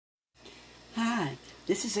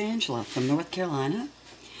This is Angela from North Carolina,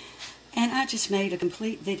 and I just made a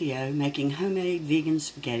complete video making homemade vegan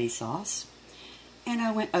spaghetti sauce, and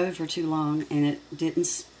I went over too long and it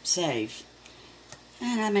didn't save,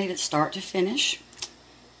 and I made it start to finish,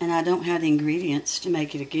 and I don't have the ingredients to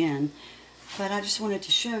make it again, but I just wanted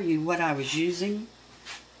to show you what I was using.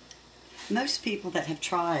 Most people that have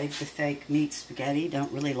tried the fake meat spaghetti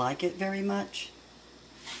don't really like it very much.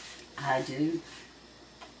 I do.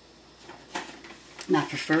 My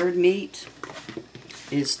preferred meat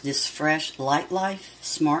is this fresh Light Life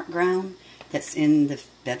Smart Ground that's in the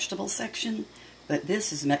vegetable section, but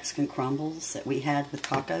this is Mexican crumbles that we had with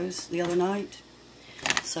tacos the other night.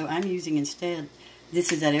 So I'm using instead,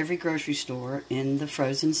 this is at every grocery store in the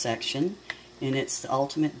frozen section, and it's the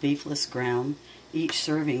ultimate beefless ground. Each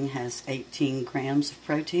serving has 18 grams of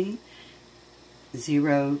protein,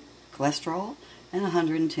 0 cholesterol, and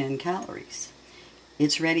 110 calories.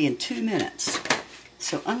 It's ready in 2 minutes.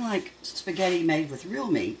 So unlike spaghetti made with real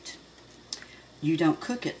meat, you don't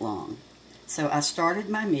cook it long. So I started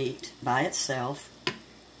my meat by itself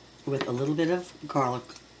with a little bit of garlic,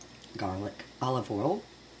 olive oil.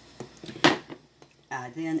 I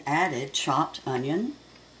then added chopped onion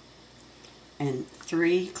and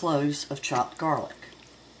 3 cloves of chopped garlic.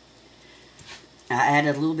 I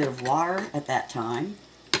added a little bit of water at that time.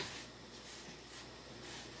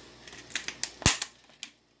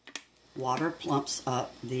 Water plumps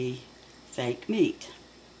up the fake meat.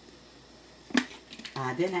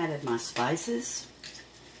 I then added my spices.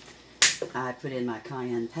 I put in my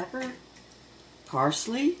cayenne pepper,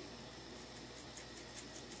 parsley.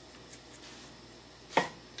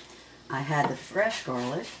 I had the fresh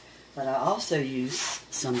garlic, but I also used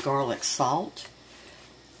some garlic salt.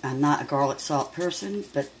 I'm not a garlic salt person,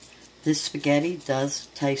 but this spaghetti does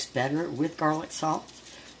taste better with garlic salt.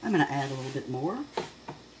 I'm going to add a little bit more.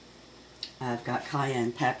 I've got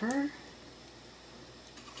cayenne pepper.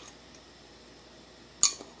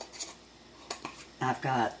 I've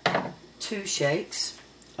got 2 shakes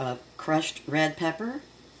of crushed red pepper.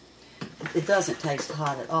 It doesn't taste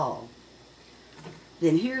hot at all.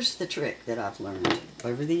 Then here's the trick that I've learned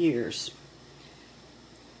over the years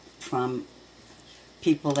from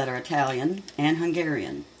people that are Italian and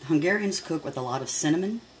Hungarian. Hungarians cook with a lot of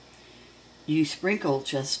cinnamon. You sprinkle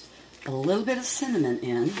just a little bit of cinnamon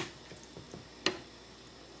in.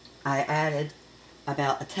 I added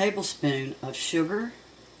about a tablespoon of sugar.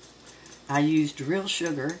 I used real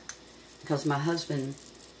sugar because my husband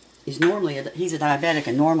is he's a diabetic,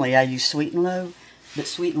 and normally I use sweet and low, but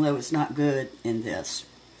sweet and low is not good in this.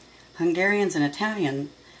 Hungarians and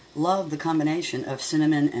Italian love the combination of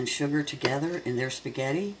cinnamon and sugar together in their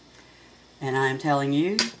spaghetti, and I'm telling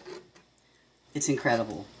you, it's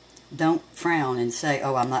incredible. Don't frown and say,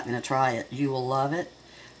 oh, I'm not going to try it. You will love it.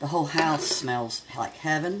 The whole house smells like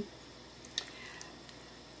heaven.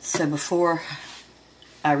 So before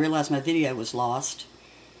I realized my video was lost,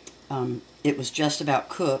 it was just about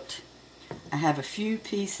cooked. I have a few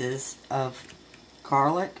pieces of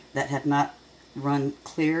garlic that have not run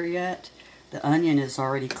clear yet. The onion is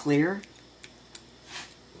already clear.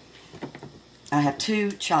 I have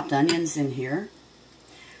 2 chopped onions in here.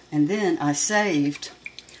 And then I saved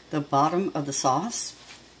the bottom of the sauce,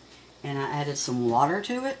 and I added some water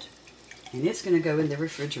to it, and it's going to go in the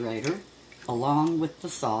refrigerator along with the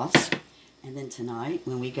sauce. And then tonight,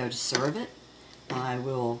 when we go to serve it, I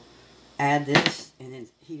will add this and then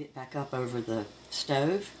heat it back up over the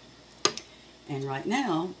stove. And right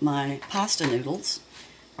now, my pasta noodles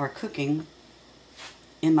are cooking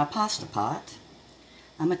in my pasta pot.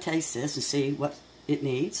 I'm going to taste this and see what it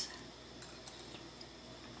needs.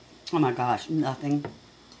 Oh my gosh, nothing.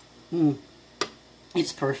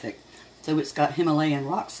 It's perfect. So it's got Himalayan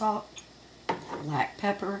rock salt, black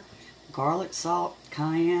pepper, garlic salt,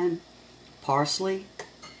 cayenne, parsley,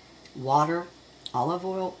 water, olive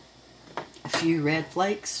oil, a few red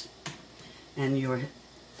flakes, and your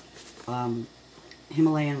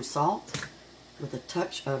Himalayan salt with a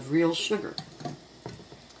touch of real sugar.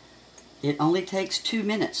 It only takes 2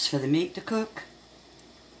 minutes for the meat to cook.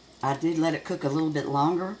 I did let it cook a little bit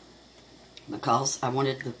longer because I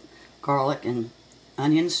wanted the garlic and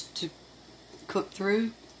onions to cook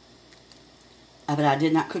through. But I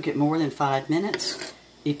did not cook it more than 5 minutes.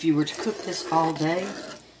 If you were to cook this all day,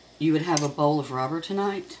 you would have a bowl of rubber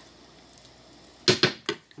tonight.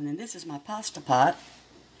 And then this is my pasta pot.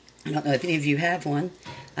 I don't know if any of you have one.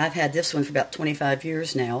 I've had this one for about 25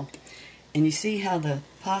 years now. And you see how the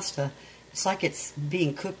pasta, it's like it's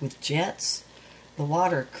being cooked with jets. The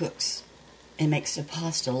water cooks and makes the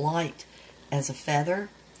pasta light as a feather.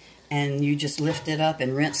 And you just lift it up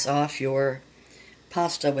and rinse off your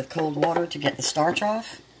pasta with cold water to get the starch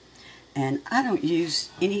off. And I don't use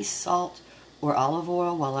any salt or olive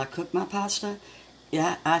oil while I cook my pasta.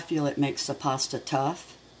 Yeah, I feel it makes the pasta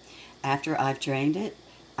tough. After I've drained it,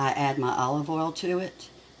 I add my olive oil to it,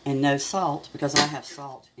 and no salt because I have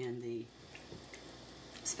salt in the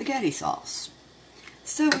spaghetti sauce.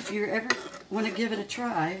 So if you ever want to give it a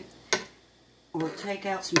try, or take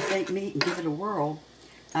out some fake meat and give it a whirl,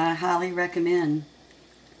 I highly recommend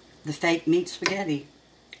the fake meat spaghetti.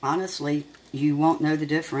 Honestly, you won't know the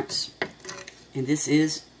difference. And this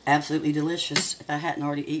is absolutely delicious. If I hadn't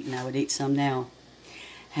already eaten, I would eat some now.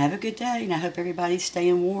 Have a good day, and I hope everybody's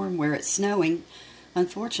staying warm where it's snowing.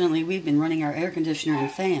 Unfortunately, we've been running our air conditioner and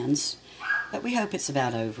fans, but we hope it's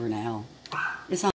about over now.